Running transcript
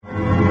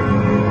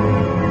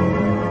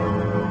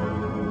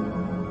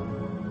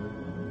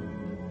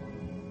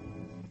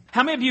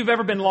How many of you have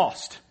ever been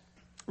lost?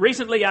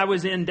 Recently, I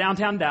was in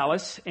downtown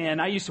Dallas,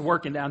 and I used to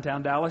work in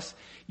downtown Dallas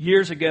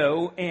years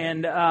ago,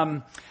 and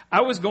I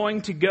was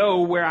going to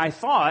go where I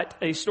thought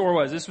a store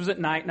was. This was at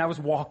night, and I was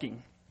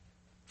walking.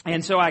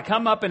 And so I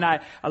come up and I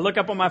look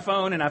up on my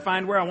phone and I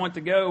find where I want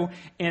to go,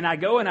 and I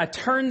go and I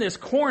turn this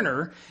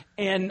corner,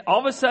 and all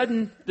of a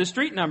sudden the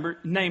street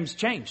names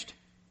changed.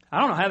 I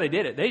don't know how they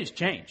did it. They just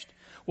changed.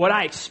 What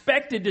I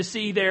expected to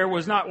see there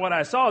was not what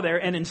I saw there.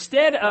 And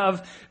instead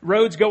of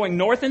roads going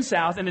north and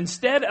south, and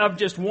instead of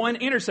just one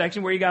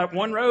intersection where you got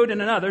one road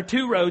and another,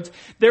 two roads,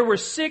 there were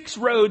 6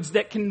 roads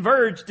that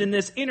converged in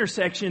this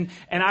intersection,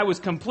 and I was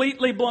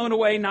completely blown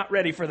away, not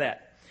ready for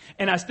that.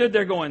 And I stood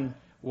there going,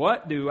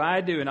 what do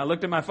I do? And I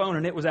looked at my phone,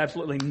 and it was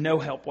absolutely no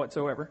help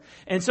whatsoever.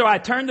 And so I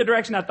turned the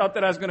direction I thought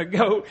that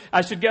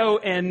I should go,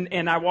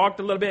 and I walked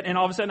a little bit, and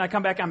all of a sudden I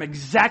come back, I'm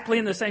exactly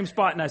in the same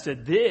spot, and I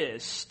said,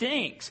 this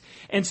stinks.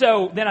 And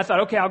so then I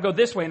thought, okay, I'll go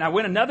this way, and I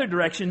went another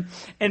direction,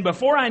 and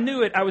before I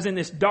knew it, I was in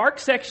this dark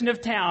section of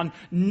town,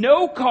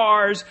 no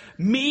cars,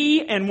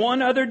 me and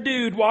one other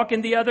dude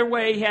walking the other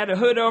way. He had a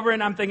hood over,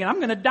 and I'm thinking, I'm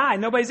going to die.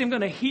 Nobody's even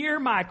going to hear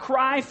my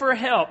cry for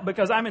help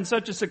because I'm in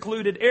such a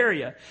secluded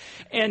area.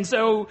 And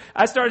so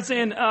I started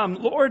saying,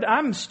 Lord,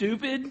 I'm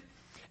stupid,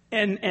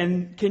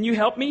 and can you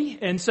help me?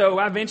 And so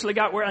I eventually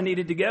got where I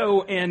needed to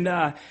go,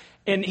 and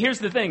here's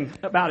the thing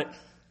about it.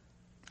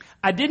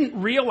 I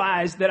didn't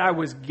realize that I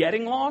was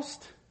getting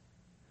lost.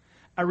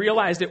 I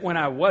realized it when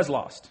I was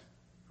lost,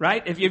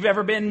 right? If you've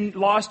ever been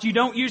lost, you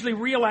don't usually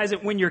realize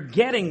it when you're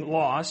getting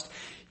lost.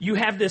 You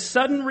have this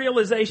sudden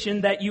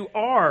realization that you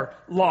are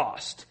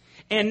lost.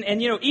 And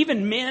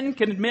even men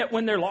can admit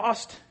when they're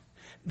lost.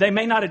 They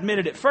may not admit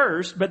it at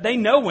first, but they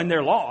know when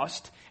they're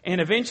lost. And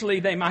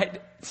eventually they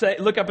might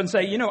look up and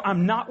say,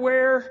 I'm not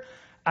where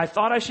I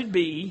thought I should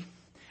be,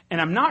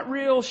 and I'm not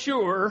real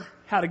sure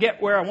how to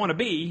get where I want to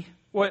be.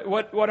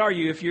 What are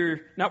you if you're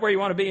not where you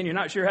want to be and you're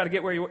not sure how to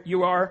get where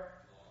you are?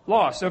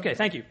 Lost. Okay,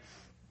 thank you.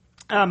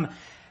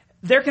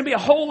 There can be a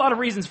whole lot of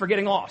reasons for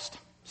getting lost.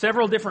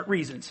 Several different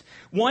reasons.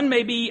 One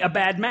may be a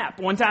bad map.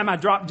 One time I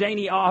dropped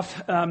Janie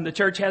off. The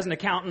church has an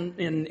accountant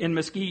in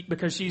Mesquite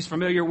because she's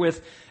familiar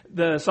with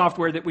the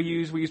software that we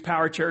use. We use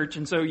Power Church,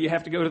 and so you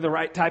have to go to the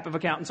right type of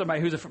accountant, somebody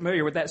who's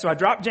familiar with that. So I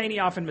dropped Janie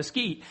off in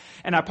Mesquite,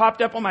 and I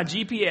popped up on my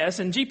GPS,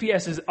 and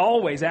GPS is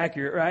always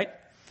accurate, right?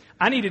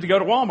 I needed to go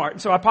to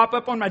Walmart. So I pop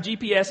up on my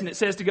GPS and it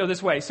says to go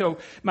this way. So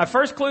my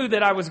first clue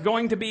that I was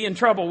going to be in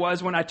trouble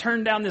was when I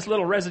turned down this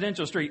little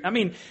residential street. I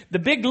mean, the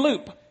big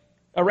loop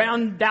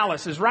around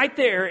Dallas is right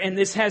there, and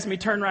this has me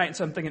turn right. And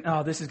so I'm thinking,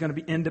 this is going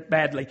to end up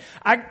badly.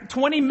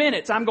 20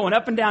 minutes, I'm going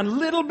up and down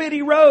little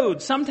bitty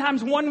roads,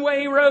 sometimes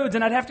one-way roads,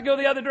 and I'd have to go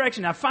the other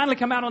direction. I finally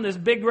come out on this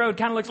big road,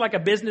 kind of looks like a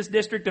business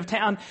district of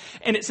town,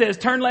 and it says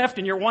turn left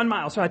and you're 1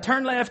 mile. So I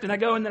turn left and I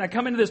go, and then I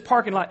come into this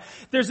parking lot.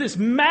 There's this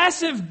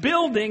massive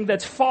building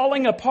that's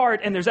falling apart,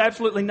 and there's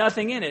absolutely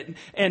nothing in it.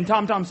 And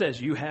TomTom says,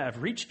 you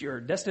have reached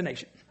your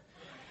destination.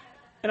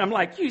 And I'm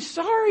like, you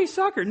sorry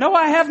sucker. No,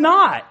 I have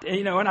not.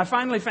 And I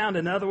finally found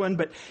another one,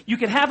 but you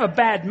can have a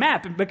bad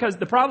map because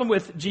the problem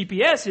with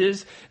GPS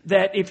is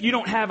that if you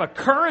don't have a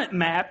current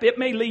map, it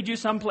may lead you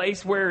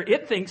someplace where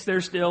it thinks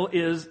there still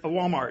is a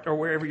Walmart or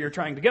wherever you're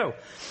trying to go.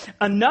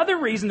 Another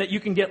reason that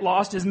you can get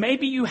lost is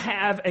maybe you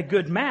have a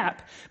good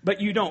map, but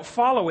you don't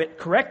follow it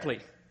correctly.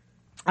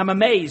 I'm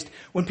amazed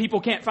when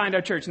people can't find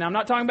our church. Now, I'm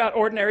not talking about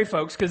ordinary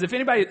folks, because if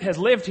anybody has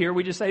lived here,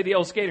 we just say the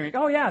old skating rink.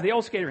 Oh yeah, the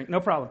old skating rink,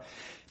 no problem.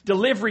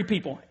 Delivery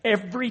people,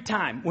 every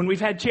time when we've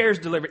had chairs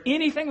delivered,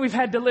 anything we've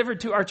had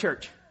delivered to our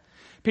church,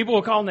 people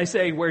will call and they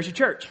say, where's your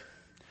church?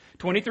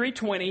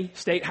 2320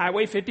 State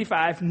Highway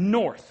 55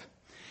 North.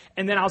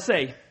 And then I'll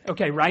say,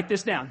 okay, write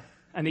this down.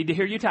 I need to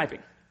hear you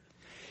typing.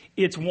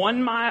 It's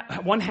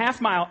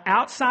 1.5 mile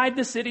outside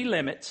the city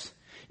limits.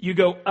 You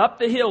go up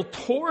the hill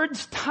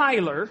towards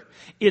Tyler.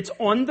 It's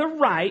on the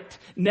right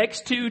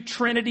next to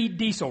Trinity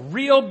Diesel.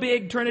 Real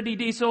big Trinity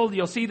Diesel.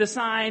 You'll see the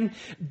sign.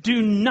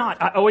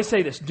 I always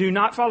say this, do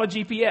not follow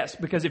GPS,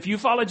 because if you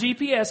follow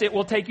GPS, it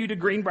will take you to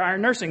Greenbrier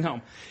Nursing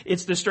Home.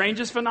 It's the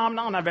strangest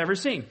phenomenon I've ever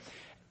seen.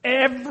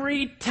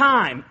 Every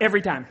time,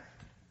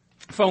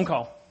 phone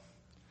call.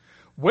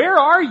 Where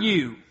are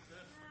you?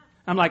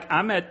 I'm like,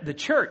 I'm at the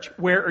church.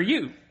 Where are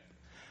you?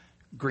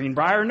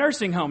 Greenbrier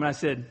Nursing Home. And I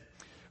said,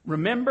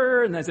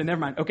 remember? And I said,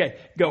 never mind. Okay,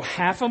 go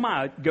 1/2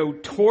 mile. Go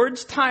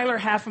towards Tyler,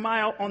 1/2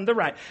 mile on the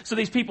right. So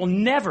these people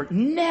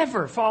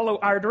never follow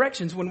our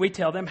directions when we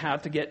tell them how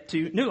to get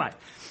to New Life.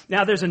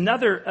 Now, there's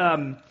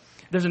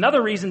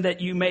another reason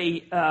that you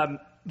may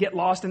get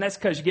lost, and that's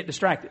because you get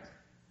distracted.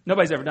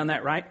 Nobody's ever done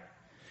that, right?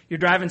 You're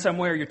driving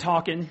somewhere, you're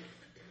talking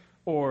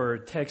or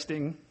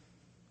texting,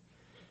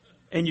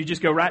 and you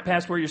just go right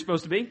past where you're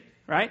supposed to be,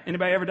 right?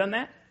 Anybody ever done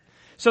that?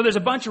 So there's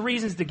a bunch of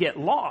reasons to get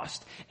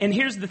lost. And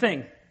here's the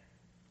thing.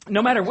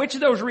 No matter which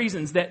of those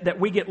reasons that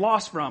we get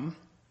lost from,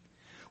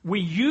 we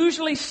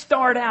usually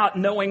start out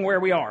knowing where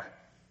we are.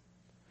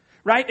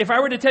 Right? If I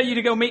were to tell you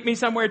to go meet me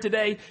somewhere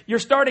today, you're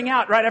starting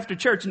out right after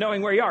church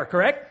knowing where you are,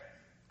 correct?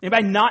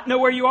 Anybody not know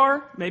where you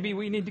are? Maybe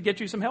we need to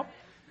get you some help.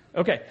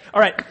 Okay. All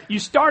right. You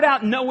start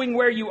out knowing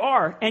where you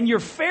are, and you're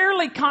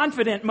fairly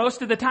confident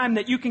most of the time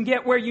that you can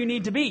get where you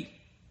need to be.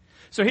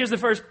 So here's the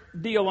first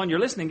deal on your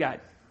listening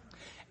guide.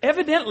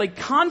 Evidently,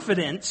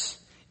 confidence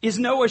is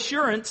no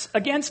assurance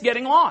against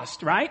getting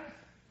lost, right?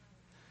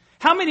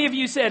 How many of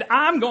you said,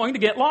 I'm going to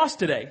get lost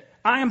today?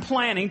 I am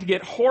planning to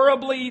get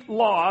horribly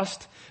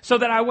lost so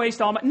that I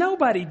waste all my...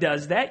 Nobody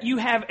does that. You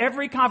have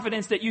every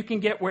confidence that you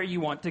can get where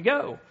you want to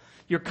go.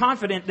 You're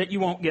confident that you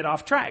won't get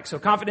off track. So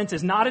confidence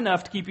is not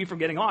enough to keep you from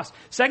getting lost.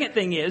 Second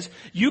thing is,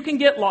 you can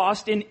get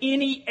lost in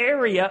any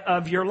area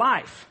of your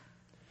life.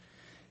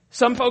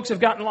 Some folks have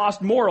gotten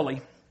lost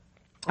morally.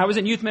 I was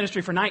in youth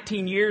ministry for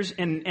 19 years,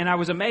 and I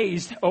was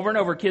amazed. Over and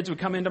over, kids would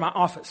come into my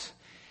office,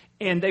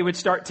 and they would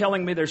start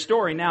telling me their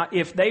story. Now,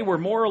 if they were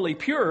morally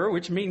pure,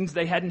 which means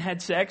they hadn't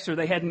had sex or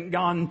they hadn't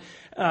gone,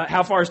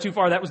 how far is too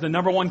far? That was the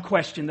number one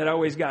question that I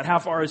always got. How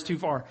far is too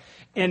far?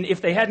 And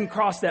if they hadn't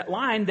crossed that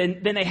line,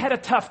 then they had a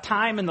tough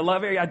time in the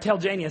love area. I'd tell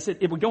Janie, I said,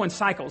 it would go in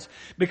cycles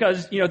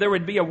because, there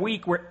would be a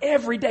week where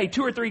every day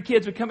 2 or 3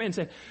 kids would come in and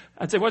say,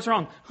 I'd say, what's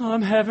wrong? Oh,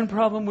 I'm having a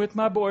problem with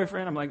my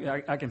boyfriend. I'm like,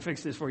 I can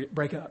fix this for you.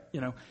 Break up.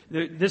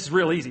 This is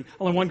real easy.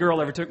 Only one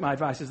girl ever took my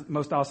advice. It's the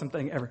most awesome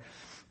thing ever.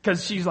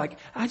 Because she's like,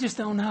 I just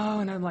don't know.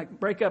 And I'm like,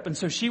 break up. And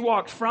so she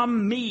walked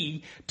from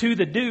me to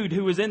the dude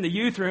who was in the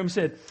youth room,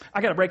 said,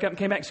 I got to break up, and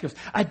came back. She goes,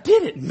 I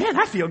did it. Man,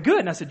 I feel good.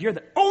 And I said, you're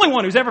the only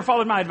one who's ever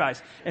followed my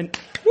advice. And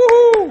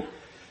woohoo!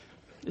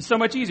 It's so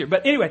much easier.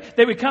 But anyway,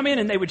 they would come in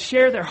and they would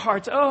share their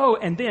hearts. Oh,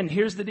 and then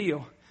here's the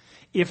deal.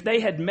 If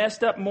they had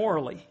messed up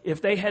morally, if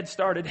they had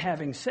started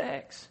having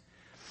sex,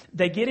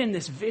 they get in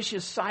this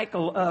vicious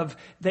cycle of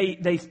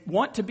they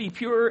want to be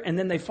pure and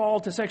then they fall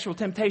to sexual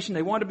temptation.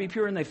 They want to be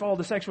pure and they fall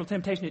to sexual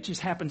temptation. It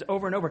just happens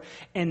over and over.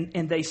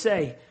 And they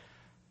say,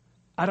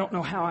 I don't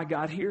know how I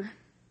got here,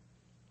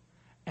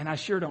 and I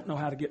sure don't know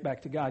how to get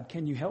back to God.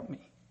 Can you help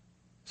me?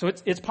 So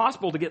it's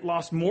possible to get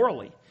lost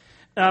morally.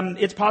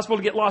 It's possible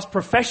to get lost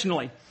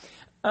professionally.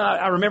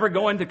 I remember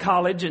going to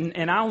college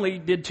and I only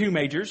did 2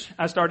 majors.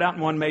 I started out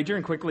in one major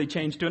and quickly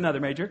changed to another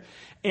major.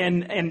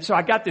 And so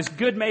I got this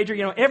good major.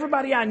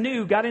 Everybody I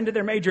knew got into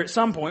their major at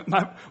some point.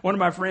 One of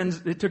my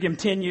friends, it took him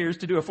 10 years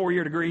to do a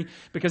 4-year degree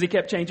because he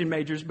kept changing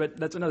majors, but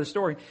that's another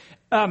story.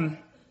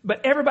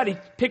 But everybody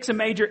picks a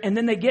major and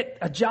then they get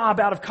a job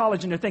out of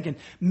college and they're thinking,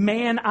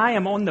 man, I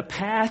am on the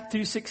path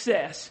to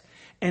success.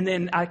 And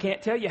then I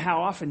can't tell you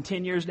how often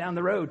 10 years down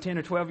the road, 10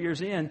 or 12 years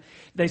in,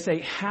 they say,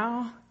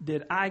 how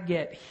did I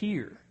get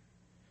here?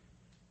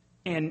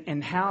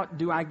 And how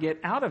do I get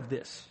out of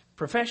this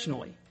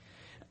professionally?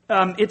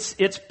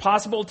 It's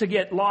possible to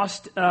get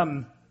lost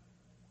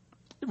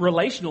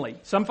relationally.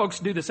 Some folks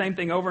do the same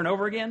thing over and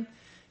over again.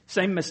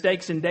 Same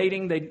mistakes in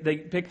dating. They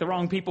pick the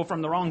wrong people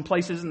from the wrong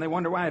places and they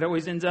wonder why it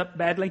always ends up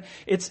badly.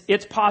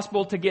 It's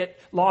possible to get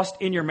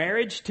lost in your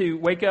marriage, to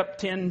wake up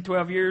 10,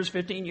 12 years,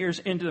 15 years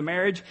into the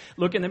marriage,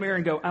 look in the mirror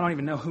and go, I don't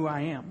even know who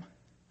I am.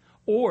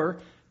 Or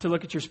to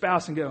look at your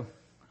spouse and go,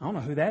 I don't know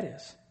who that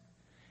is.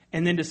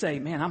 And then to say,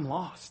 man, I'm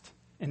lost.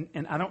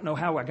 And I don't know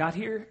how I got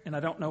here and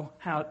I don't know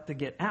how to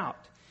get out.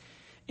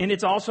 And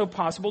it's also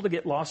possible to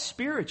get lost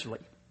spiritually.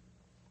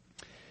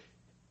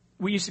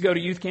 We used to go to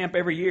youth camp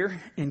every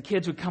year, and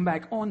kids would come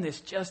back on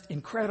this just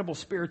incredible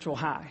spiritual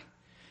high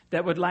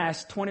that would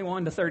last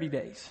 21 to 30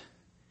 days.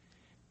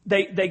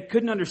 They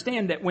couldn't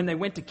understand that when they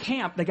went to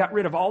camp, they got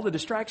rid of all the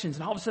distractions,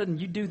 and all of a sudden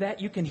you do that,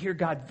 you can hear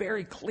God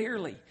very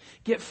clearly.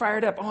 Get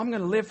fired up. Oh, I'm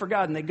going to live for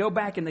God. And they go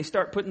back and they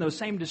start putting those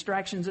same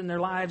distractions in their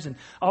lives, and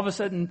all of a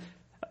sudden,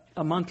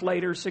 a month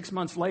later, 6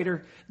 months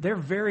later, they're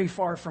very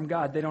far from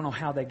God. They don't know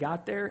how they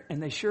got there,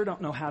 and they sure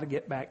don't know how to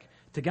get back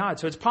to God.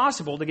 So it's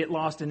possible to get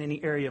lost in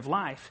any area of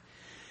life.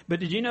 But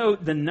did you know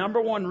the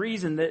number one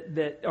reason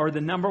or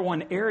the number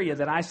one area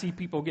that I see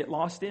people get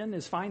lost in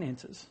is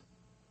finances?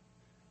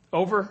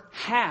 Over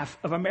half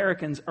of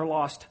Americans are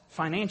lost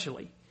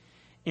financially.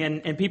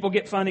 And people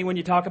get funny when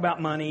you talk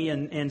about money,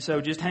 and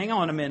so just hang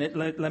on a minute,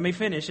 let me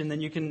finish, and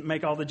then you can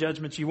make all the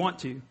judgments you want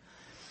to.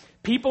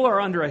 People are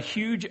under a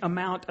huge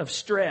amount of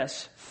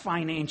stress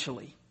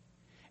financially,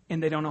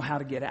 and they don't know how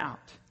to get out.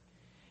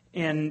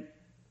 And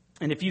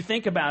if you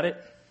think about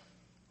it,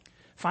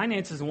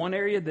 finance is one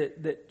area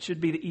that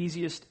should be the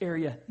easiest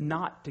area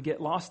not to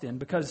get lost in,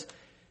 because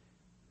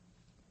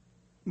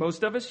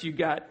most of us, you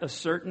got a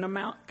certain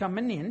amount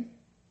coming in,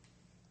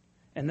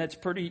 and that's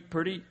pretty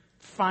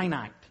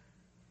finite.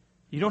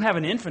 You don't have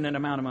an infinite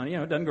amount of money.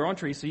 It doesn't grow on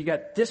trees, so you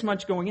got this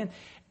much going in,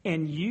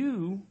 and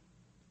you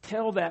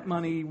tell that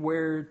money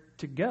where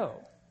to go.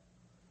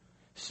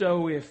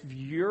 So if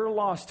you're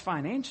lost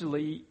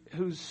financially,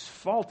 whose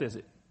fault is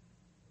it?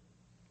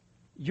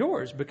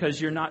 Yours,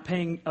 because you're not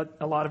paying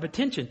a lot of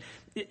attention.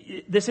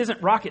 This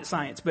isn't rocket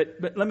science, but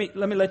let me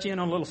let you in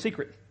on a little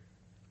secret.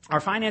 Our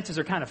finances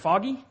are kind of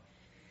foggy,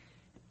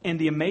 and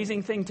the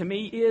amazing thing to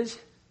me is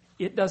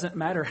it doesn't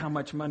matter how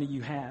much money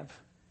you have.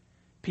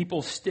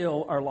 People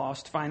still are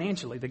lost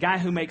financially. The guy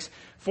who makes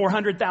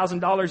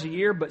 $400,000 a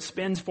year but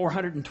spends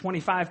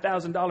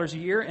 $425,000 a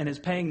year and is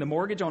paying the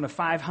mortgage on a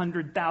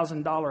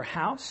 $500,000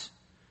 house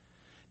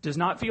does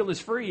not feel as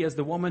free as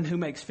the woman who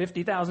makes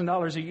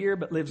 $50,000 a year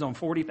but lives on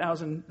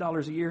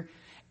 $40,000 a year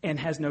and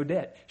has no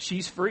debt.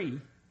 She's free.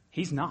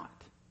 He's not.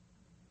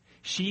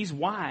 She's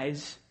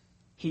wise.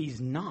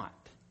 He's not.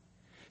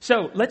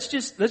 So let's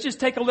just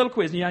take a little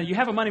quiz. You know, you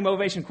have a money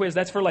motivation quiz.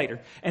 That's for later.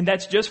 And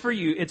that's just for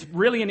you. It's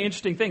really an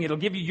interesting thing. It'll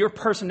give you your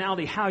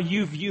personality, how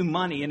you view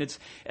money. And it's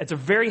a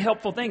very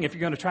helpful thing if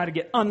you're going to try to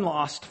get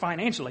unlost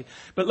financially.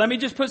 But let me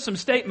just put some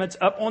statements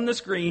up on the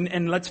screen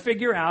and let's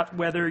figure out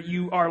whether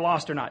you are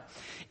lost or not.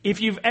 If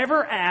you've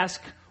ever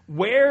asked,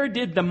 where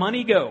did the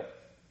money go?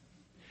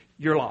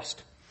 You're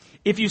lost.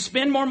 If you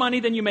spend more money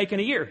than you make in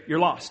a year, you're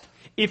lost.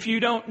 If you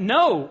don't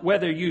know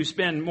whether you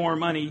spend more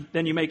money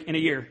than you make in a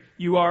year,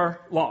 you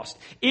are lost.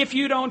 If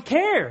you don't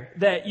care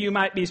that you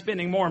might be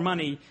spending more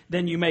money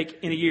than you make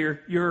in a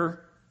year,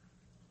 you're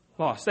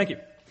lost. Thank you.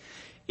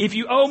 If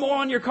you owe more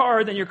on your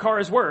car than your car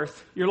is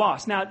worth, you're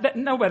lost. Now,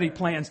 nobody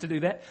plans to do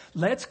that.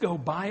 Let's go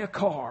buy a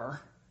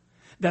car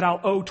that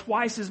I'll owe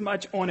twice as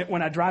much on it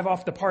when I drive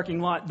off the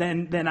parking lot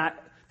than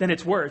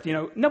it's worth. You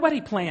know,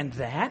 nobody planned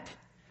that.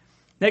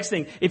 Next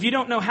thing, if you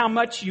don't know how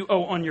much you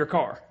owe on your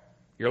car,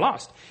 you're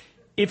lost.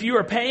 If you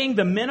are paying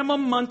the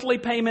minimum monthly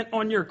payment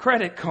on your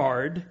credit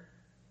card,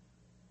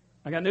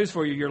 I got news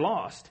for you, you're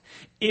lost.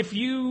 If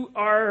paying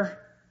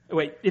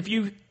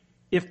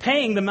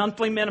the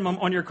monthly minimum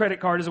on your credit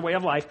card is a way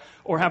of life,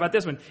 or how about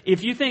this one?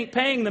 If you think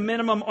paying the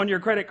minimum on your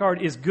credit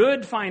card is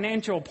good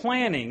financial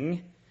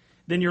planning,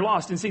 then you're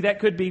lost. And see, that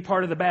could be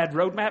part of the bad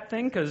roadmap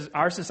thing, because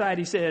our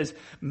society says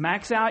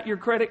max out your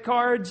credit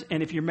cards,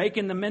 and if you're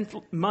making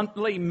the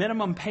monthly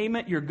minimum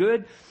payment, you're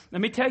good. Let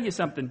me tell you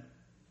something.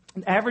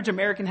 An average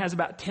American has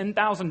about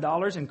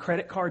 $10,000 in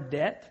credit card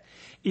debt.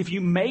 If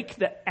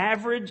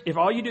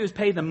all you do is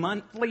pay the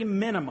monthly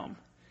minimum,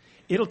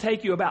 it'll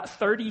take you about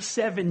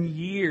 37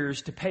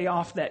 years to pay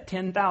off that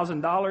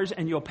 $10,000,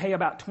 and you'll pay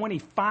about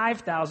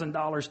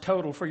 $25,000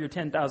 total for your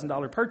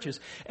 $10,000 purchase.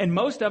 And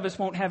most of us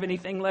won't have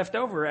anything left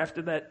over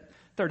after that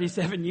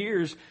 37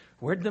 years.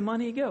 Where'd the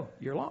money go?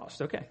 You're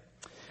lost. Okay.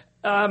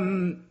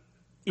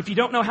 If you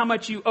don't know how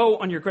much you owe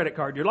on your credit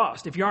card, you're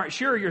lost. If you aren't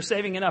sure you're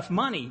saving enough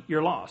money,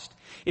 you're lost.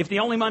 If the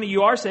only money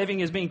you are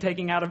saving is being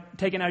taken out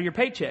of your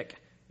paycheck,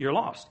 you're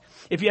lost.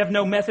 If you have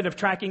no method of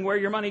tracking where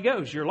your money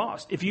goes, you're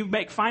lost. If you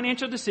make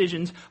financial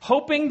decisions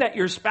hoping that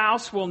your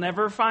spouse will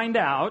never find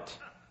out,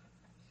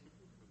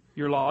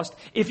 you're lost.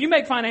 If you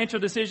make financial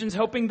decisions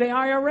hoping the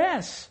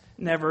IRS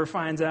never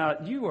finds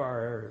out, you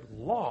are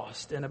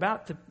lost and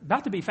about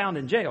to be found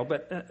in jail.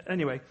 But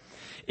anyway,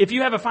 if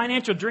you have a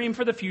financial dream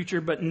for the future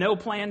but no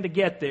plan to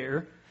get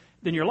there,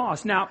 then you're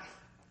lost. Now,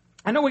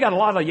 I know we got a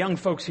lot of young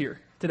folks here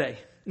today.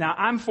 Now,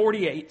 I'm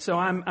 48, so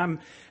I'm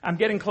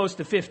getting close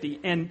to 50.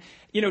 And,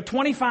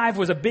 25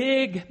 was a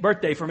big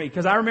birthday for me,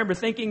 because I remember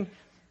thinking,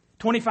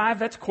 25,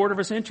 that's a quarter of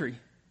a century.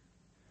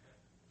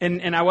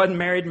 And I wasn't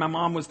married. My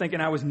mom was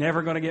thinking I was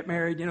never going to get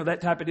married,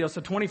 that type of deal.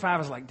 So 25, I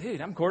was like, dude,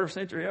 I'm a quarter of a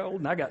century old,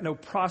 and I got no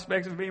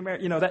prospects of being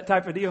married, that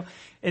type of deal.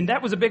 And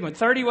that was a big one.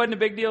 30 wasn't a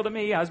big deal to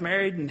me. I was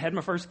married and had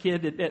my first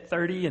kid at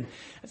 30, and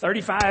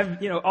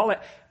 35, all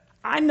that.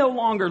 I no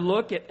longer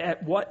look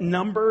at what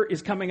number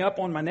is coming up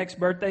on my next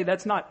birthday.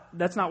 That's not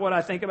what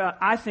I think about.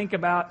 I think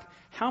about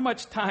how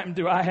much time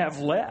do I have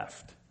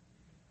left,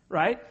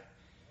 right?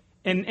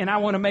 And I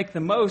want to make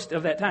the most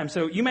of that time.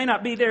 So you may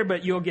not be there,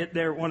 but you'll get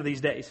there one of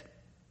these days.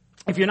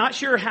 If you're not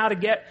sure how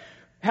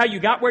you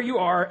got where you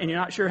are and you're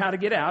not sure how to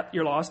get out,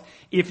 you're lost.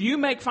 If you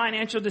make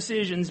financial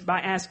decisions by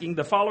asking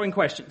the following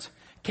questions: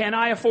 can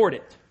I afford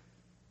it?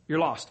 You're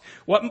lost.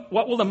 What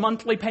will the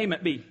monthly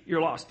payment be?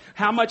 You're lost.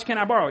 How much can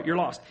I borrow? You're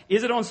lost.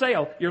 Is it on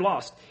sale? You're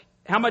lost.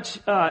 How much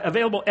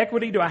available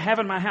equity do I have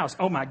in my house?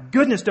 Oh my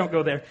goodness, don't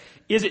go there.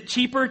 Is it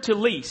cheaper to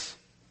lease?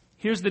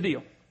 Here's the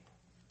deal.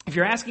 If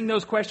you're asking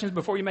those questions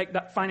before you make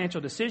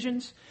financial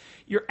decisions,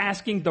 you're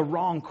asking the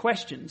wrong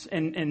questions.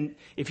 And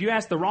if you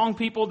ask the wrong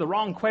people the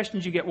wrong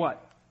questions, you get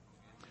what?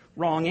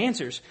 Wrong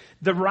answers.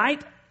 The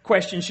right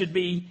question should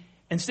be,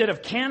 instead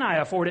of can I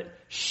afford it,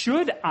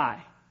 should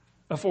I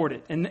afford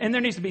it? And there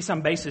needs to be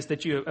some basis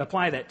that you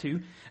apply that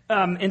to.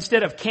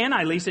 Instead of can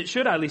I lease it,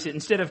 should I lease it?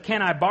 Instead of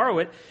can I borrow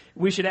it,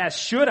 we should ask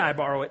should I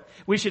borrow it?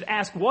 We should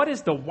ask what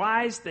is the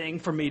wise thing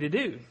for me to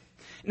do?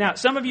 Now,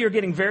 some of you are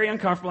getting very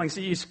uncomfortable. I can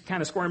see you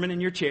kind of squirming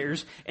in your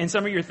chairs. And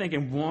some of you are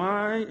thinking,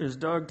 why is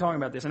Doug talking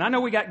about this? And I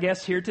know we got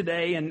guests here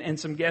today, and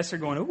some guests are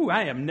going, ooh,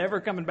 I am never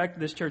coming back to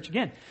this church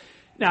again.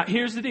 Now,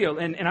 here's the deal,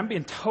 and I'm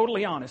being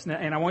totally honest,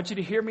 and I want you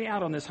to hear me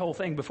out on this whole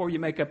thing before you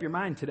make up your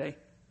mind today.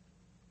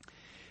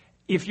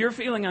 If you're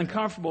feeling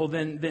uncomfortable,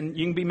 then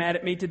you can be mad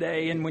at me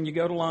today, and when you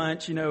go to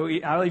lunch,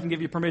 I'll even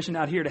give you permission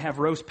out here to have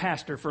roast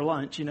pastor for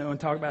lunch, and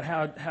talk about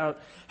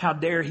how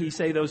dare he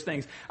say those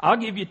things. I'll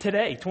give you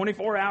today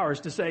 24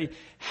 hours to say,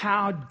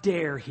 how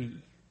dare he?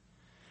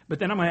 But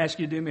then I'm going to ask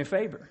you to do me a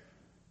favor.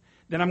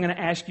 Then I'm going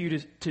to ask you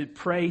to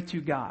pray to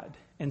God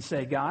and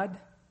say, God,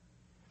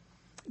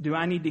 do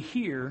I need to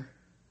hear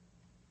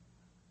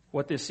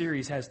what this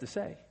series has to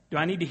say? Do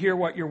I need to hear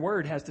what your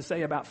word has to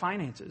say about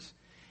finances?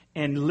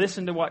 And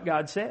listen to what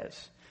God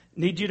says.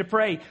 Need you to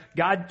pray,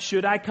 God,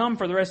 should I come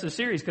for the rest of the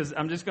series? Because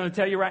I'm just going to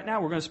tell you right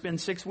now, we're going to spend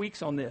 6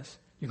 weeks on this.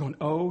 You're going,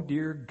 oh,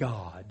 dear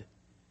God.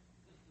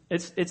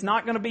 It's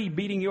not going to be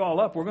beating you all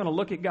up. We're going to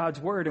look at God's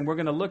Word, and we're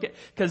going to look at,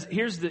 because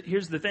here's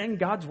the thing.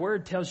 God's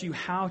Word tells you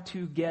how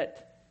to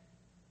get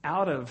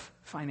out of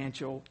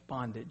financial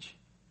bondage.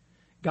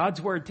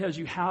 God's Word tells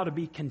you how to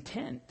be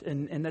content,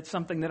 and that's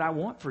something that I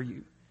want for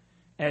you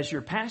as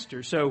your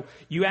pastor. So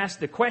you ask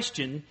the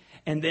question,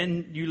 and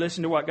then you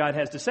listen to what God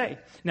has to say.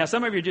 Now,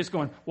 some of you are just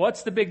going,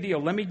 what's the big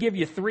deal? Let me give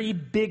you 3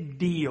 big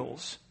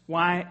deals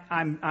why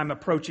I'm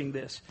approaching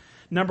this.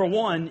 Number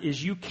 1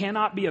 is you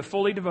cannot be a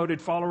fully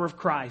devoted follower of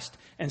Christ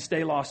and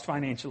stay lost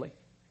financially.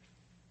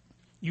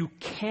 You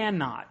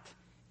cannot.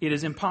 It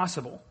is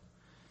impossible.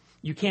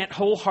 You can't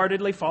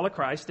wholeheartedly follow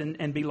Christ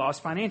and be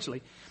lost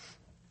financially.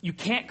 You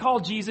can't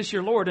call Jesus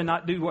your Lord and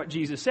not do what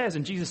Jesus says.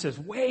 And Jesus says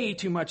way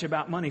too much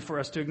about money for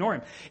us to ignore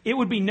him. It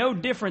would be no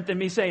different than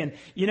me saying,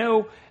 you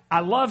know,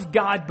 I love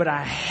God, but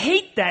I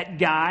hate that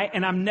guy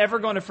and I'm never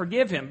going to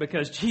forgive him,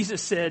 because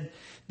Jesus said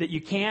that you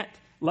can't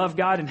love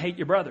God and hate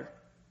your brother.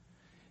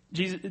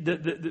 Jesus,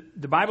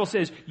 the Bible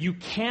says you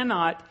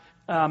cannot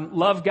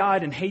love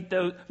God and hate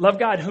those, love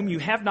God whom you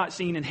have not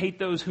seen and hate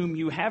those whom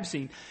you have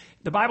seen.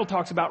 The Bible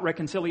talks about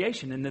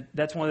reconciliation, and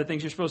that's one of the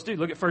things you're supposed to do.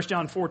 Look at 1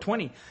 John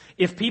 4:20.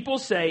 If people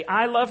say,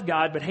 I love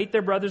God, but hate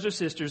their brothers or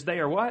sisters, they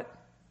are what?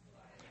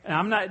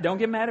 And don't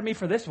get mad at me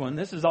for this one.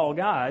 This is all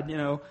God, you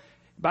know.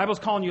 The Bible's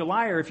calling you a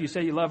liar if you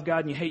say you love God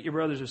and you hate your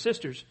brothers or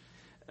sisters.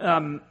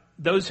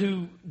 Those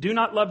who do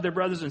not love their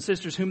brothers and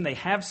sisters whom they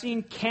have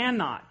seen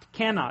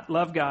cannot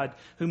love God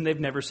whom they've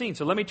never seen.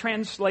 So let me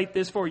translate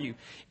this for you.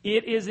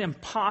 It is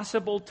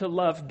impossible to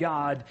love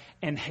God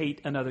and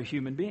hate another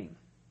human being.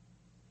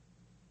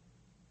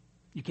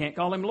 You can't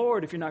call him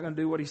Lord if you're not going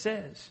to do what he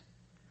says.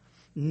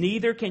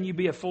 Neither can you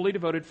be a fully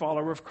devoted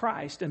follower of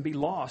Christ and be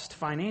lost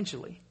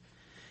financially.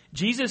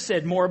 Jesus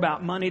said more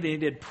about money than he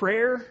did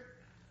prayer,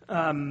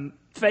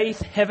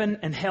 faith, heaven,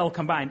 and hell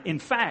combined. In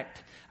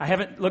fact, I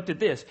haven't looked at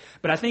this,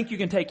 but I think you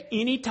can take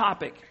any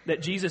topic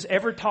that Jesus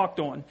ever talked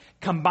on,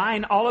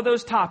 combine all of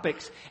those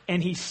topics,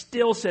 and he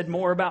still said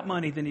more about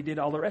money than he did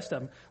all the rest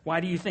of them. Why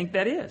do you think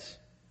that is?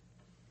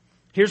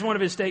 Here's one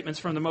of his statements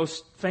from the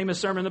most famous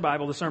sermon in the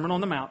Bible, the Sermon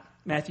on the Mount,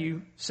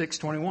 Matthew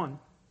 6:21.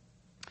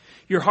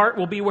 Your heart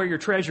will be where your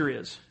treasure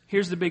is.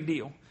 Here's the big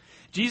deal.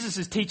 Jesus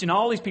is teaching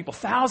all these people.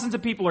 Thousands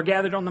of people are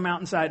gathered on the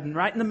mountainside. And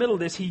right in the middle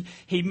of this, he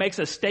makes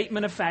a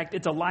statement of fact.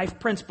 It's a life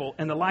principle.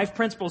 And the life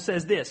principle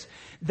says this,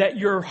 that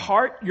your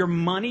heart, your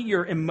money,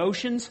 your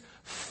emotions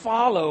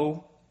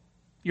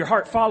your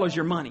heart follows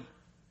your money.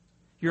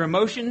 Your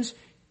emotions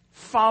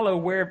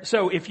follow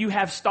so if you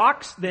have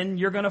stocks, then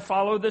you're going to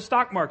follow the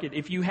stock market.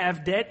 If you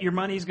have debt, your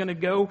money is going to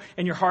go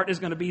and your heart is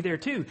going to be there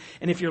too.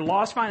 And if you're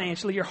lost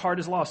financially, your heart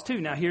is lost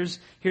too. Now here's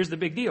the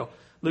big deal.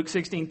 Luke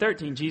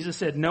 16:13, Jesus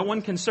said, no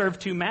one can serve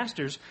 2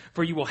 masters,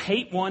 for you will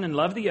hate one and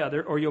love the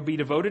other, or you'll be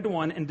devoted to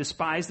one and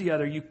despise the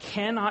other. You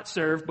cannot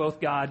serve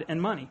both God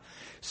and money.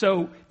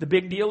 So the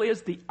big deal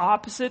is the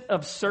opposite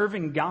of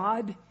serving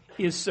God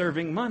is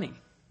serving money.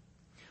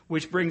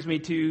 Which brings me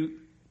to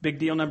big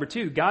deal number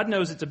 2. God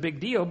knows it's a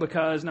big deal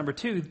because, number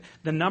 2,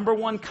 the number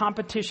 1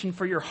 competition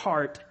for your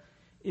heart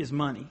is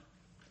money.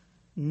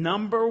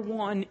 Number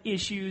 1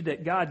 issue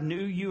that God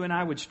knew you and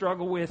I would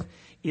struggle with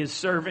is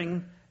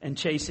serving and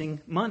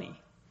chasing money.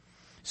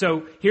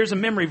 So here's a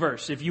memory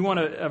verse. If you want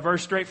a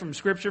verse straight from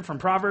Scripture, from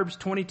Proverbs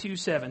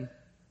 22:7.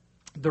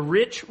 The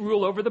rich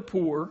rule over the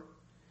poor,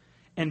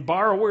 and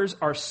borrowers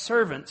are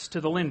servants to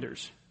the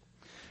lenders.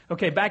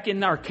 Okay, back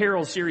in our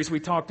Carol series,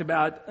 we talked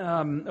about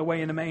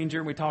Away in the Manger,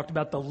 and we talked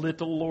about the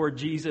little Lord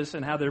Jesus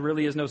and how there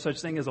really is no such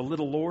thing as a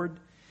little Lord.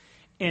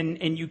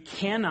 And you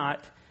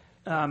cannot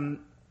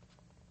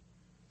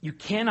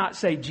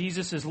say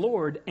Jesus is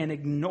Lord and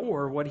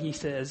ignore what he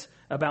says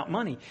about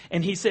money.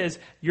 And he says,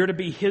 you're to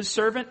be his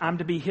servant, I'm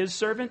to be his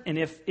servant, and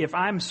if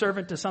I'm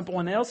servant to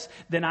someone else,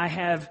 then I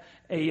have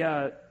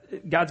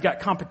God's got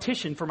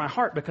competition for my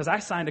heart because I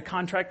signed a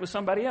contract with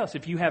somebody else.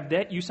 If you have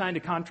debt, you signed a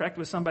contract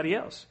with somebody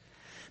else.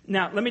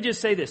 Now, let me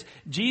just say this.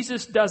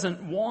 Jesus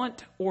doesn't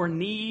want or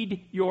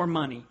need your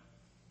money.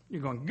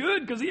 You're going,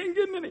 good, because he ain't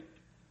getting any.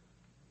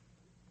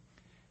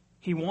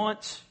 He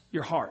wants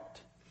your heart.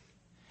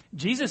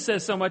 Jesus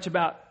says so much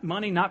about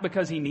money not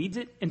because he needs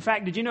it. In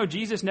fact, did you know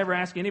Jesus never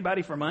asked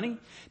anybody for money?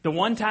 The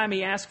one time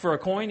he asked for a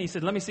coin, he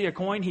said, let me see a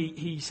coin.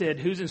 He said,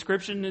 whose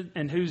inscription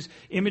and whose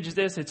image is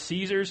this? It's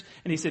Caesar's.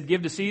 And he said,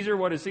 give to Caesar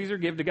what is Caesar,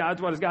 give to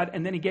God what is God.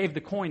 And then he gave the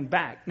coin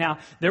back. Now,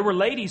 there were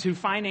ladies who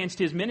financed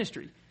his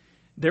ministry.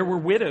 There were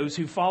widows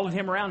who followed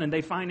him around and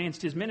they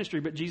financed his ministry,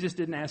 but Jesus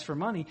didn't ask for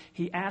money.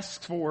 He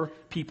asks for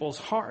people's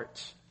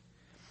hearts.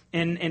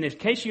 And in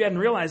case you hadn't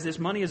realized this,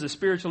 money is a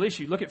spiritual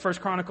issue. Look at 1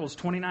 Chronicles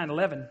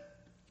 29:11.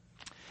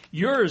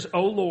 Yours,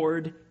 O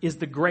Lord, is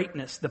the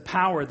greatness, the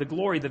power, the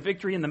glory, the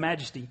victory, and the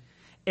majesty.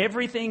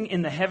 Everything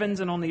in the heavens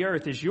and on the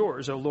earth is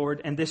yours, O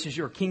Lord, and this is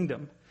your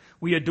kingdom.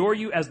 We adore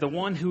you as the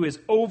one who is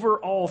over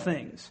all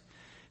things.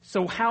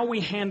 So how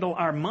we handle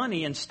our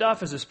money and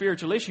stuff is a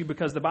spiritual issue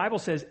because the Bible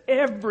says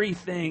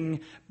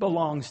everything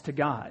belongs to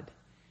God.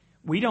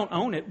 We don't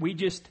own it. We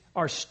just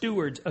are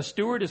stewards. A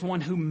steward is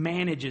one who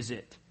manages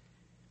it.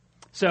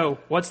 So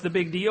what's the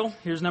big deal?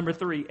 Here's number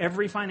 3.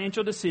 Every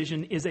financial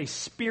decision is a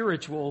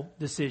spiritual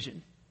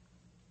decision.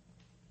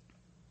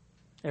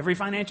 Every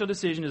financial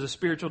decision is a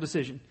spiritual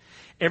decision.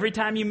 Every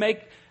time you make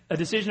a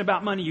decision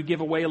about money, you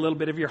give away a little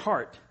bit of your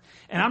heart.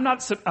 And I'm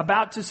not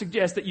about to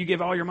suggest that you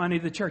give all your money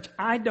to the church.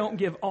 I don't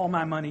give all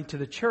my money to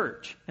the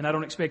church, and I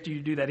don't expect you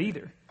to do that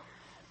either.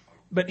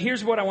 But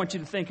here's what I want you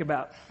to think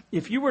about.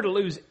 If you were to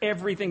lose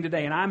everything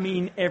today, and I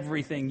mean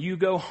everything, you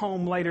go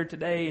home later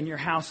today and your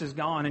house is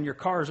gone and your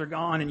cars are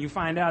gone and you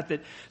find out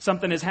that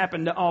something has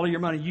happened to all of your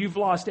money, you've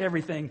lost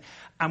everything.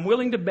 I'm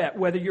willing to bet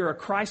whether you're a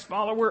Christ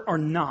follower or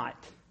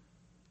not,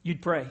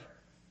 you'd pray.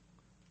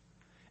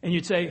 And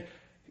you'd say,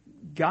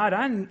 God,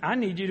 I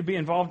need you to be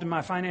involved in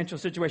my financial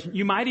situation.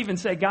 You might even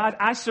say, God,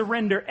 I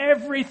surrender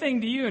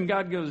everything to you. And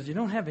God goes, you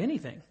don't have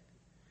anything.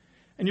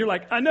 And you're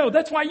like, I know,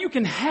 that's why you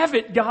can have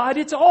it, God.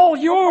 It's all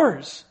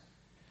yours.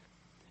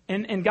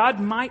 And God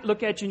might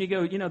look at you and you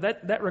go, you know,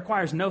 that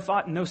requires no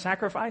thought and no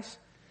sacrifice.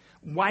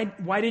 Why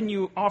didn't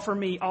you offer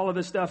me all of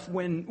this stuff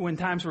when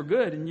times were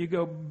good? And you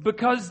go,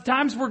 because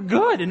times were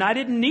good and I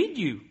didn't need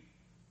you.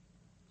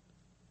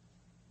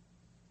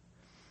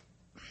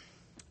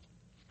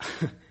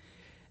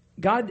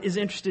 God is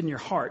interested in your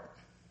heart.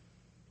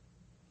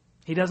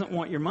 He doesn't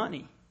want your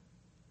money.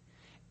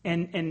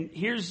 And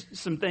here's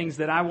some things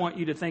that I want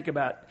you to think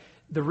about.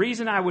 The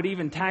reason I would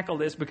even tackle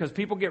this, because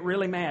people get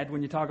really mad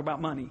when you talk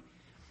about money.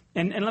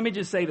 And let me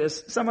just say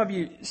this. Some of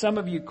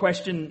you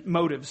question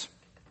motives.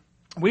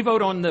 We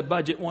vote on the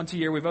budget once a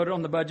year. We voted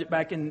on the budget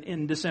back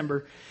in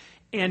December.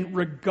 And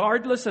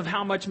regardless of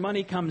how much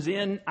money comes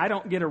in, I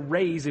don't get a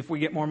raise if we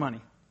get more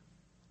money.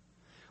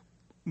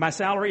 My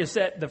salary is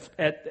set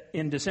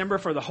in December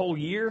for the whole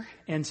year,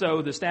 and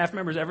so the staff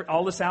members,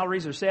 all the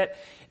salaries are set.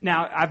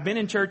 Now, I've been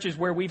in churches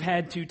where we've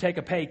had to take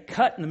a pay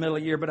cut in the middle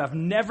of the year, but I've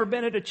never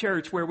been at a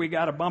church where we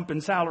got a bump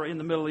in salary in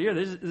the middle of the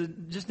year.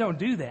 Just don't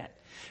do that.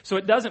 So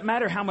it doesn't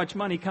matter how much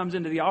money comes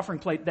into the offering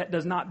plate. That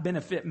does not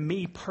benefit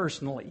me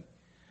personally,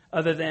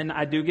 other than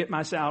I do get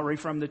my salary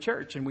from the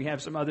church, and we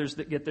have some others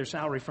that get their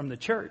salary from the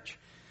church.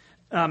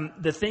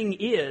 The thing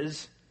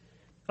is,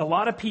 a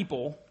lot of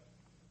people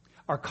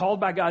are called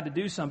by God to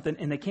do something,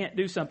 and they can't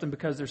do something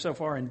because they're so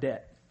far in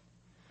debt.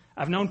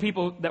 I've known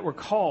people that were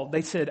called.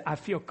 They said, I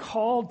feel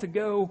called to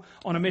go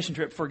on a mission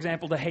trip, for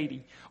example, to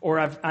Haiti. Or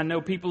I know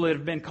people that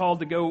have been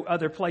called to go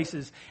other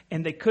places,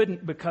 and they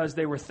couldn't because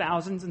they were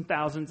thousands and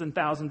thousands and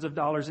thousands of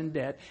dollars in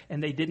debt,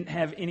 and they didn't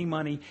have any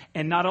money.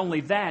 And not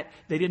only that,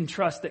 they didn't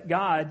trust that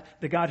God,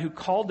 the God who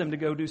called them to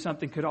go do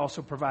something, could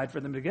also provide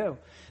for them to go.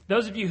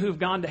 Those of you who have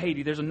gone to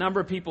Haiti, there's a number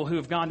of people who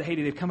have gone to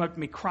Haiti. They've come up to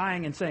me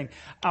crying and saying,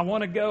 I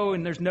want to go,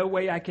 and there's no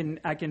way I can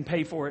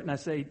pay for it. And I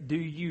say, do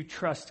you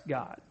trust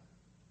God?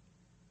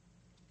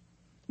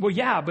 Well,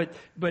 yeah,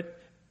 but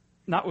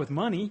not with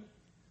money.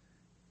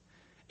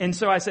 And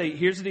so I say,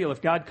 here's the deal.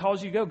 If God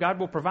calls you to go, God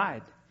will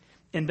provide.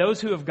 And those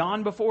who have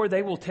gone before,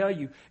 they will tell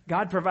you,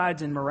 God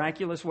provides in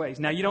miraculous ways.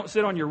 Now, you don't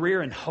sit on your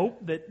rear and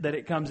hope that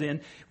it comes in.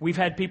 We've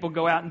had people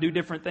go out and do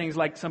different things.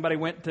 Like somebody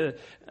went to,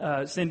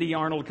 Cindy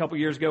Arnold a couple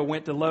years ago,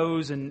 went to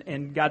Lowe's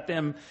and got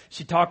them,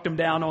 she talked them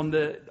down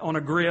on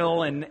a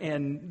grill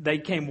and they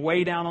came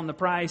way down on the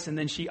price. And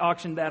then she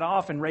auctioned that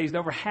off and raised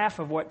over half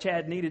of what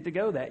Chad needed to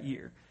go that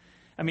year.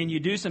 I mean,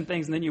 you do some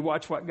things and then you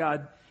watch what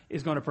God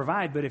is going to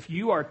provide. But if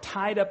you are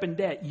tied up in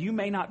debt, you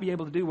may not be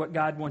able to do what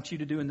God wants you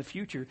to do in the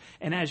future.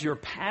 And as your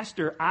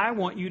pastor, I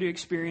want you to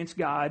experience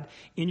God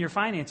in your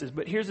finances.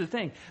 But here's the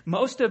thing.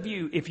 Most of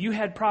you, if you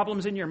had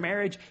problems in your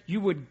marriage,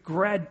 you would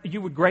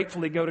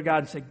gratefully go to God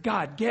and say,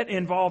 God, get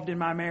involved in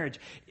my marriage.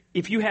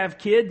 If you have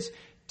kids,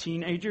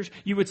 teenagers,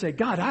 you would say,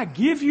 God, I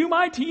give you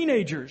my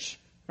teenagers.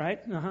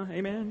 Right?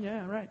 Amen.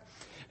 Yeah, right.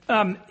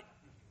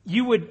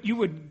 You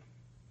would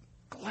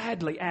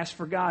gladly ask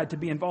for God to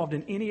be involved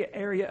in any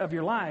area of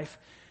your life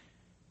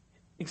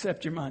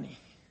except your money.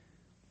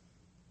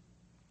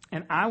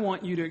 And I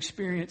want you to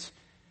experience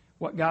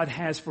what God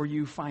has for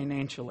you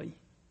financially.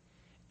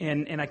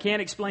 And I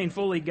can't explain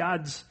fully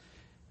God's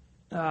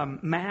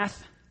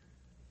math,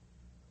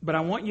 but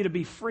I want you to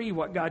be free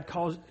what God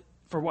calls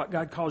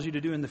you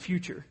to do in the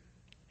future.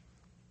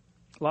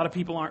 A lot of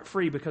people aren't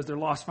free because they're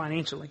lost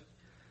financially.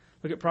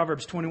 Look at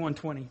Proverbs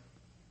 21:20.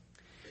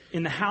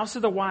 In the house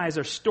of the wise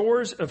are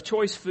stores of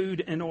choice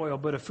food and oil,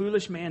 but a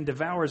foolish man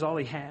devours all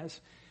he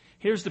has.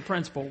 Here's the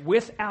principle.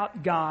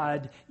 Without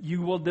God,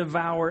 you will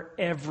devour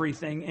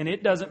everything. And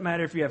it doesn't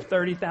matter if you have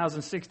 $30,000,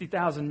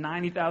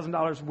 $60,000,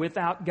 $90,000.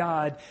 Without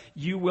God,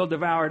 you will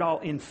devour it all.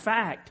 In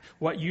fact,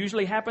 what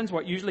usually happens,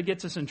 what usually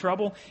gets us in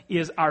trouble,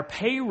 is our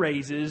pay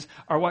raises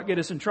are what get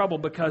us in trouble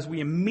because we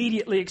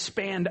immediately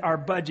expand our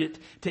budget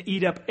to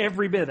eat up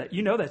every bit of that.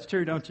 You know that's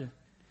true, don't you?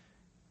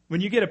 When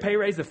you get a pay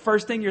raise, the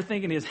first thing you're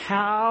thinking is,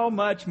 how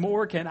much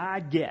more can I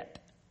get?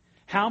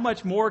 How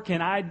much more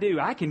can I do?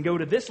 I can go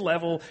to this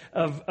level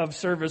of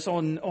service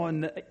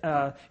on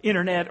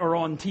internet or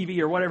on TV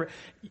or whatever.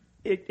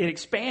 It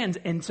expands,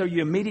 and so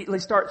you immediately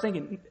start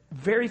thinking.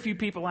 Very few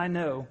people I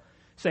know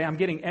say, I'm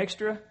getting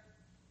extra.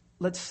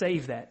 Let's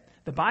save that.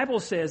 The Bible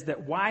says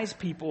that wise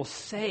people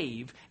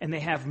save and they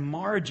have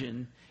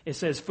margin. It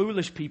says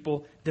foolish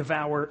people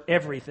devour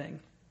everything.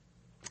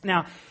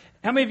 Now,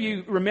 how many of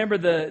you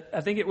remember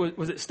I think it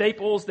was it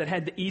Staples that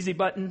had the easy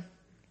button?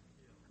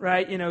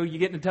 Right? You know, you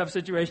get in a tough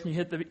situation, you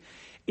hit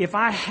if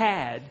I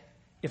had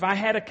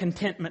a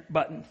contentment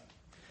button,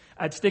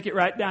 I'd stick it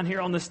right down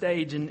here on the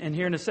stage, and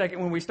here in a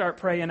second when we start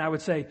praying, I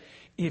would say,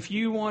 if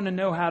you want to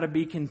know how to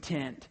be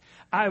content,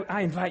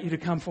 I invite you to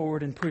come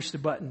forward and push the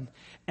button.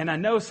 And I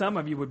know some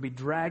of you would be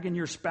dragging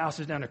your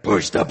spouses down there,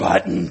 push the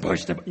button,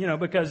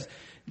 because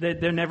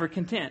they're never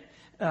content.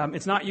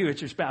 It's not you,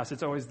 it's your spouse.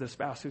 It's always the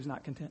spouse who's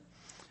not content.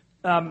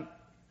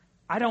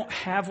 I don't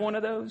have one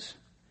of those,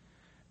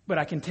 but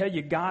I can tell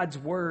you God's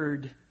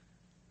word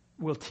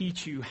will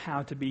teach you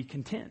how to be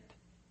content.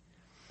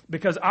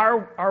 Because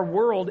our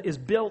world is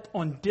built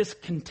on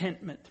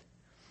discontentment.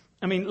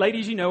 I mean,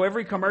 ladies, you know,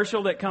 every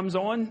commercial that comes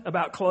on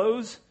about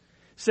clothes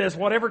says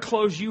whatever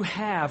clothes you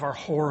have are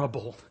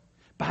horrible.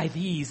 Buy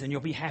these and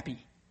you'll be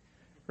happy.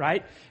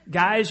 Right?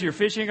 Guys, your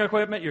fishing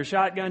equipment, your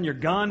shotgun, your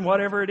gun,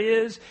 whatever it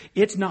is,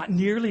 it's not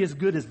nearly as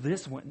good as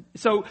this one.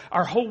 So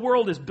our whole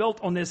world is built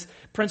on this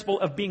principle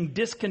of being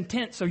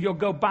discontent. So you'll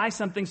go buy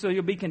something so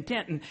you'll be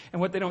content.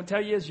 And what they don't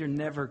tell you is you're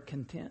never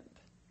content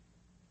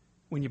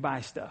when you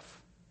buy stuff.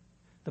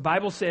 The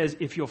Bible says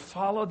if you'll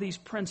follow these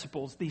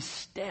principles, these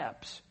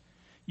steps,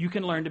 you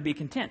can learn to be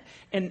content.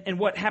 And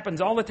what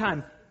happens all the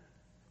time,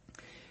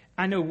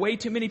 I know way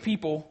too many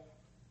people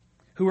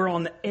who are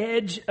on the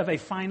edge of a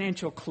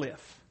financial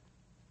cliff.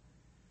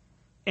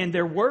 And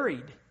they're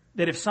worried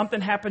that if something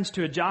happens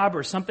to a job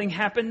or something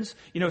happens,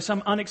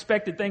 some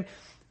unexpected thing,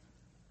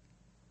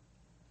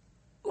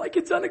 like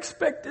it's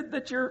unexpected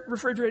that your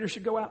refrigerator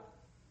should go out.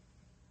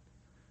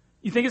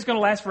 You think it's going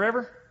to last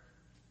forever?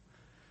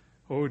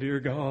 Oh, dear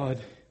God,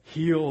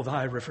 heal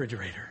thy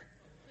refrigerator.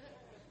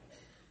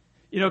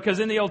 Because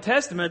in the Old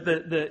Testament,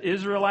 the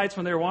Israelites,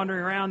 when they were wandering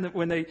around,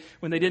 when they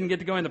didn't get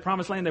to go in the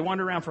Promised Land, they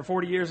wandered around for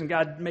 40 years, and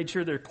God made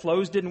sure their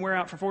clothes didn't wear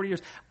out for 40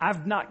 years.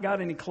 I've not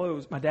got any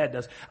clothes. My dad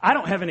does. I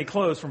don't have any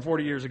clothes from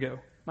 40 years ago.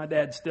 My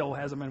dad still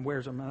has them and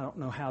wears them. I don't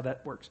know how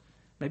that works.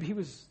 Maybe he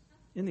was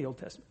in the Old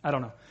Testament. I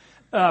don't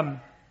know.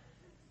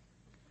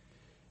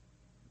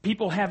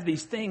 People have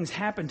these things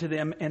happen to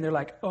them, and they're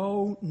like,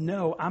 oh,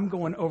 no, I'm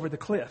going over the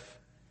cliff.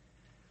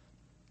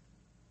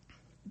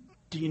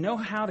 Do you know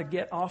how to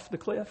get off the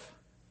cliff?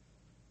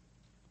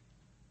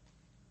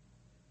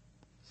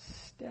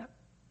 Step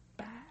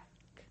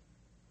back.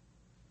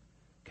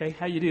 Okay,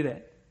 how do you do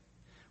that?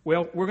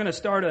 Well, we're going to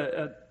start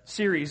a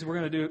series. We're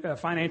going to do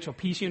Financial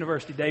Peace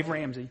University, Dave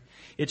Ramsey.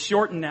 It's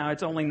shortened now.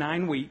 It's only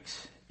 9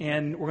 weeks,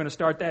 and we're going to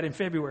start that in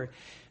February.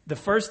 The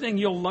first thing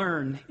you'll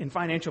learn in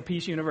Financial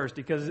Peace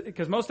University,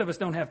 because most of us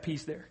don't have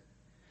peace there,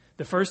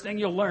 the first thing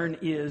you'll learn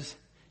is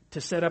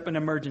to set up an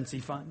emergency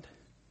fund.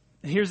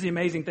 And here's the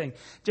amazing thing.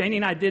 Janie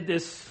and I did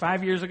this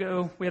 5 years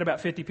ago. We had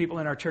about 50 people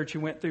in our church who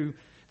went through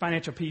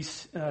Financial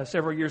Peace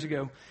several years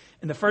ago.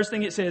 And the first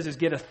thing it says is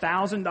get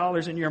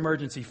 $1,000 in your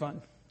emergency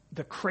fund.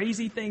 The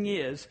crazy thing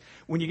is,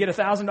 when you get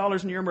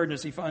 $1,000 in your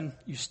emergency fund,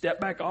 you step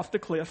back off the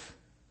cliff.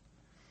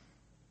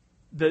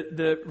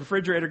 The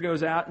refrigerator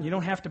goes out, and you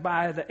don't have to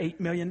buy the $8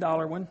 million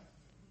one.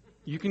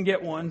 You can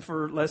get one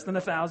for less than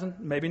 $1,000.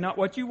 Maybe not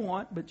what you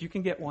want, but you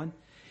can get one.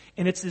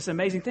 And it's this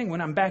amazing thing.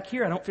 When I'm back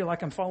here, I don't feel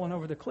like I'm falling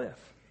over the cliff.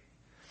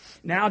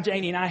 Now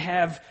Janie and I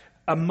have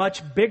a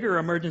much bigger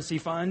emergency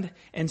fund,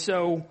 and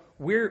so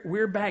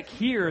we're back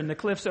here and the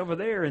cliff's over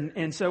there,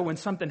 and so when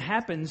something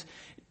happens,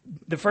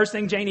 the first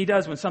thing Janie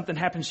does when something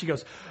happens, she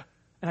goes,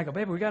 and I go,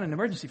 baby, we got an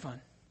emergency fund.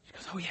 She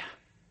goes, oh yeah.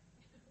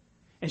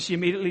 And she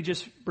immediately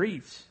just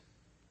breathes.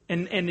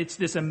 And it's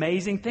this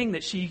amazing thing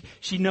that she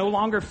no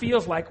longer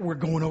feels like we're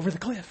going over the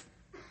cliff.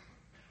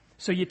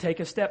 So you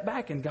take a step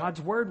back, and God's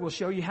word will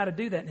show you how to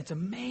do that, and it's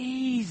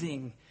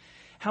amazing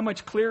how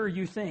much clearer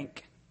you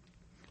think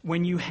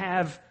when you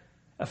have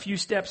a few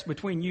steps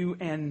between you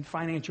and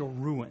financial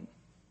ruin.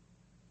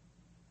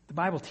 The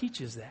Bible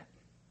teaches that.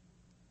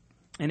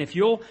 And if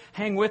you'll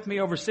hang with me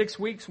over 6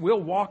 weeks, we'll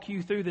walk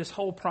you through this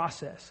whole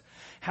process.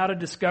 How to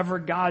discover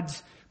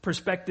God's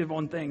perspective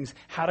on things,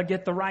 how to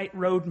get the right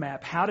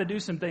roadmap, how to do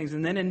some things.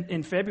 And then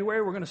in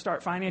February, we're going to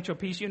start Financial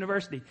Peace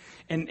University.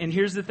 And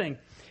here's the thing.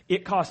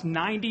 It costs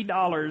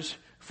 $90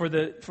 for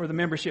the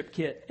membership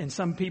kit. And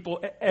some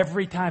people,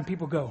 every time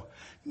people go,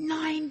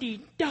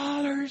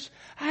 $90?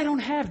 I don't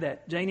have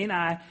that. Janie and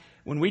I,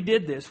 when we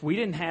did this, we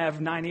didn't have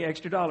 $90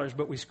 extra,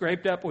 but we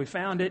scraped up, we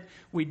found it,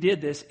 we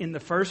did this. In the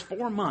first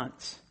 4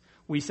 months,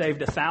 we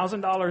saved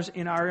 $1,000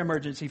 in our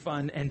emergency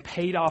fund and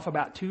paid off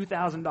about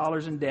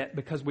 $2,000 in debt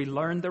because we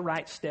learned the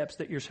right steps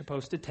that you're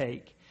supposed to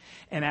take.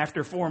 And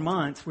after 4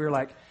 months, we were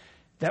like,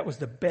 that was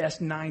the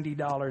best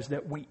 $90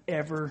 that we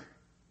ever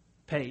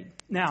paid.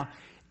 Now,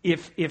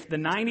 if the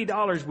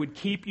 $90 would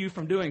keep you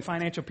from doing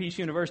Financial Peace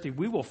University,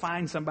 we will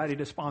find somebody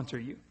to sponsor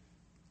you.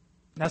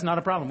 That's not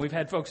a problem. We've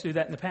had folks do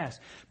that in the past.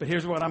 But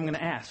here's what I'm going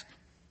to ask.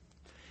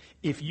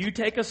 If you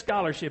take a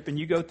scholarship and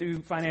you go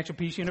through Financial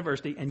Peace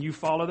University and you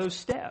follow those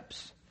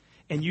steps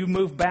and you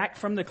move back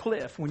from the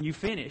cliff when you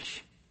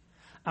finish,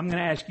 I'm going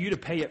to ask you to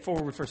pay it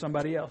forward for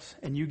somebody else.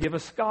 And you give a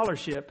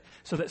scholarship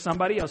so that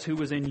somebody else who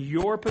was in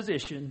your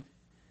position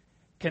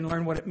can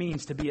learn what it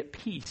means to be at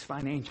peace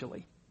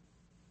financially.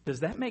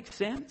 Does that make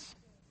sense?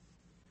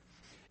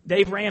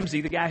 Dave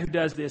Ramsey, the guy who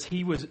does this,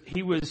 he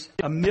was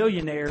a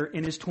millionaire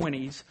in his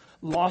 20s,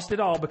 lost it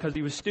all because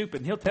he was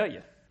stupid. And he'll tell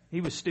you,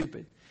 he was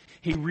stupid.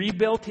 He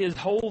rebuilt his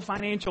whole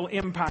financial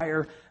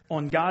empire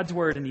on God's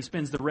word, and he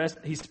spends the rest,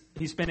 he's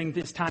spending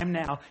this time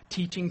now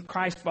teaching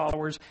Christ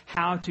followers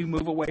how to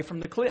move away from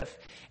the cliff.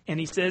 And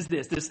he says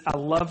this, I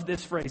love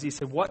this phrase. He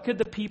said, what could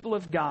the people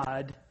of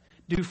God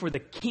do for the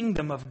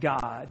kingdom of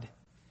God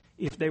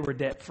if they were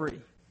debt free?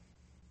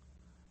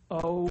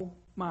 Oh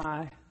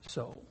my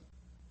soul.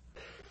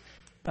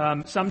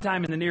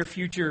 Sometime in the near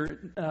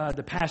future,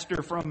 the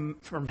pastor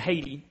from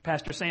Haiti,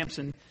 Pastor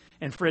Sampson,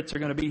 and Fritz are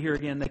going to be here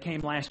again. They came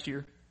last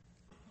year.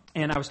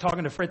 And I was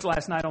talking to Fritz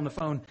last night on the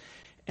phone,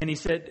 and he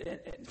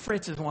said,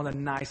 Fritz is one of the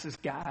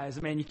nicest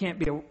guys. Man, you can't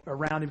be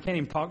around him, can't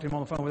even talk to him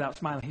on the phone without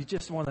smiling. He's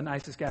just one of the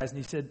nicest guys.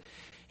 And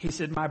he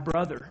said, my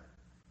brother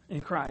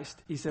in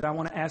Christ, he said, I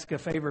want to ask a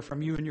favor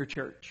from you and your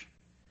church.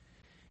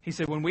 He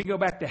said, when we go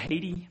back to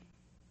Haiti,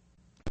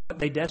 what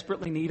they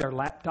desperately need are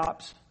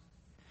laptops.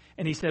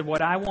 And he said,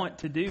 what I want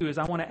to do is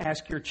I want to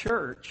ask your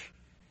church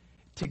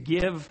to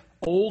give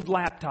old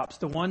laptops,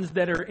 the ones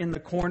that are in the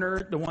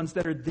corner, the ones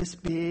that are this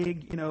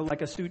big,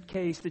 like a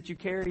suitcase that you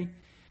carry.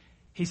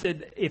 He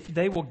said, if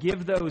they will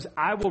give those,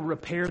 I will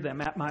repair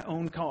them at my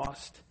own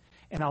cost,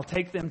 and I'll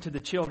take them to the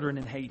children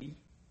in Haiti,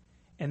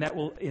 and that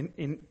will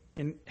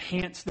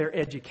enhance their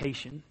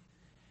education.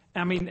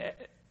 I mean,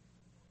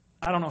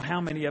 I don't know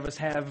how many of us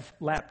have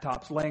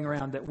laptops laying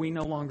around that we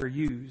no longer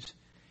use,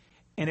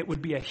 and it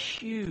would be a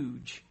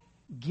huge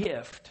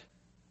gift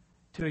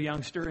to a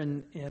youngster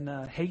in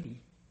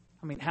Haiti.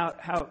 I mean,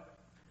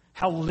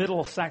 how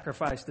little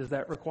sacrifice does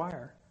that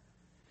require?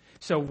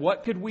 So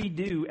what could we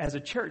do as a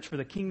church for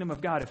the kingdom of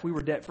God if we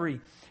were debt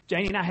free?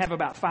 Janie and I have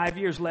about 5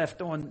 years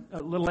left a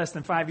little less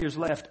than 5 years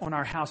left on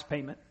our house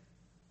payment.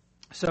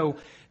 So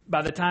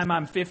by the time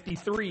I'm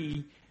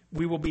 53,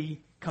 we will be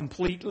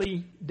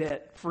completely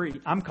debt free.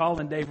 I'm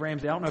calling Dave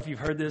Ramsey. I don't know if you've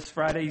heard this.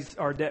 Fridays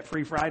are debt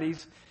free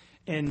Fridays.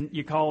 And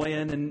you call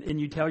in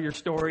and you tell your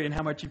story and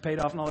how much you paid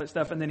off and all that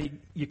stuff. And then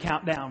you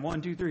count down.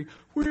 1, 2, 3.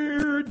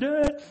 We're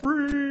debt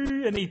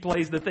free. And he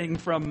plays the thing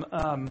from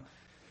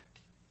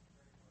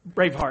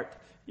Braveheart,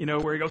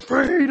 where he goes,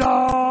 freedom.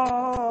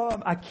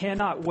 I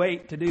cannot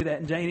wait to do that.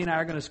 And Janie and I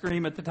are going to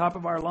scream at the top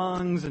of our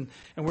lungs. And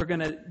we're going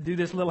to do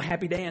this little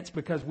happy dance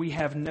because we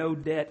have no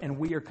debt and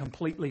we are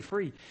completely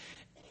free.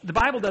 The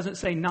Bible doesn't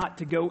say not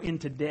to go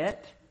into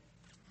debt.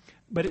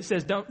 But it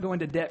says don't go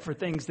into debt for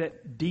things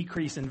that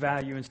decrease in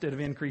value instead of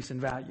increase in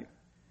value.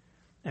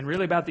 And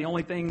really about the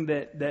only thing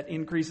that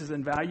increases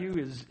in value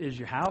is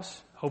your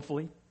house.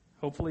 Hopefully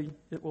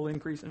it will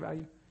increase in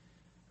value.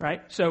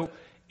 Right? So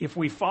if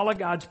we follow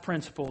God's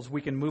principles, we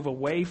can move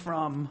away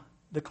from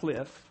the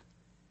cliff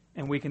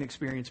and we can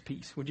experience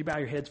peace. Would you bow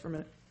your heads for a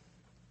minute?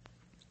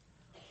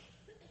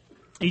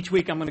 Each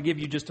week I'm going to give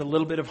you just a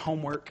little bit of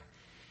homework.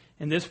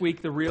 And this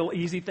week, the real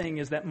easy thing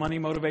is that money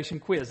motivation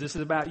quiz. This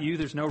is about you.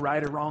 There's no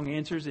right or wrong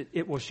answers.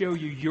 It will show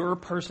you your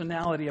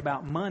personality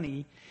about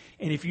money.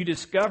 And if you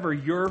discover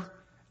your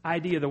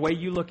idea, the way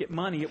you look at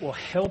money, it will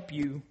help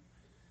you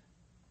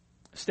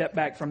step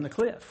back from the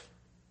cliff.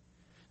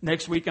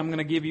 Next week, I'm going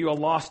to give you a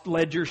lost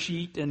ledger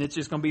sheet, and it's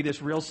just going to be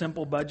this real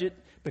simple budget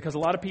because a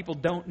lot of people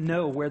don't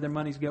know where their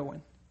money's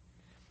going.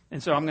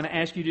 And so I'm going to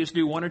ask you to just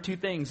do 1 or 2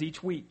 things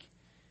each week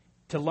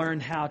to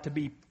learn how to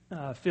be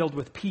filled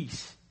with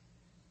peace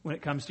when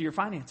it comes to your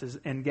finances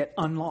and get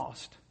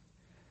unlost.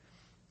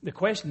 The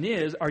question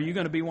is, are you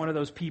going to be one of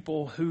those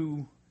people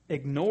who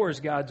ignores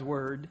God's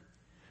word,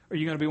 or are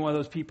you going to be one of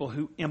those people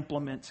who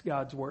implements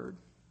God's word?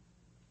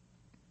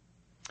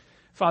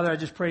 Father, I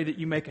just pray that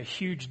you make a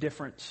huge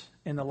difference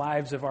in the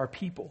lives of our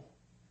people.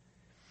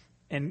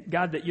 And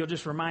God, that you'll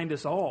just remind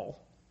us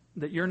all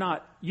that you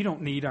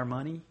don't need our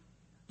money.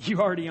 You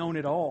already own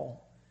it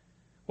all.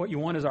 What you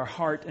want is our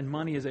heart, and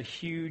money is a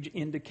huge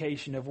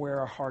indication of where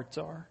our hearts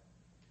are.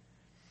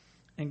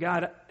 And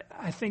God,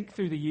 I think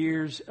through the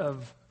years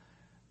of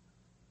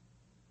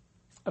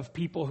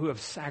people who have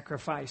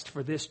sacrificed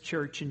for this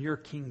church and your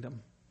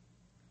kingdom,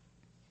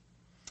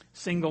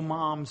 single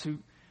moms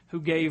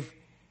who gave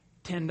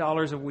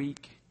 $10 a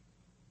week,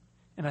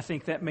 and I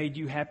think that made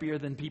you happier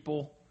than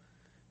people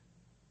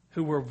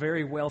who were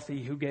very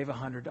wealthy who gave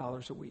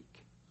 $100 a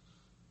week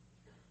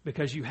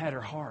because you had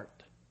her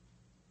heart.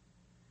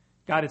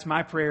 God, it's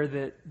my prayer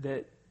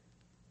that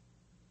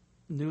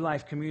New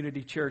Life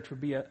Community Church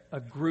would be a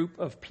group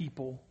of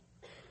people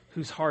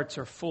whose hearts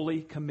are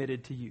fully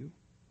committed to you.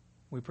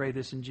 We pray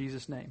this in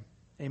Jesus' name.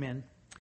 Amen.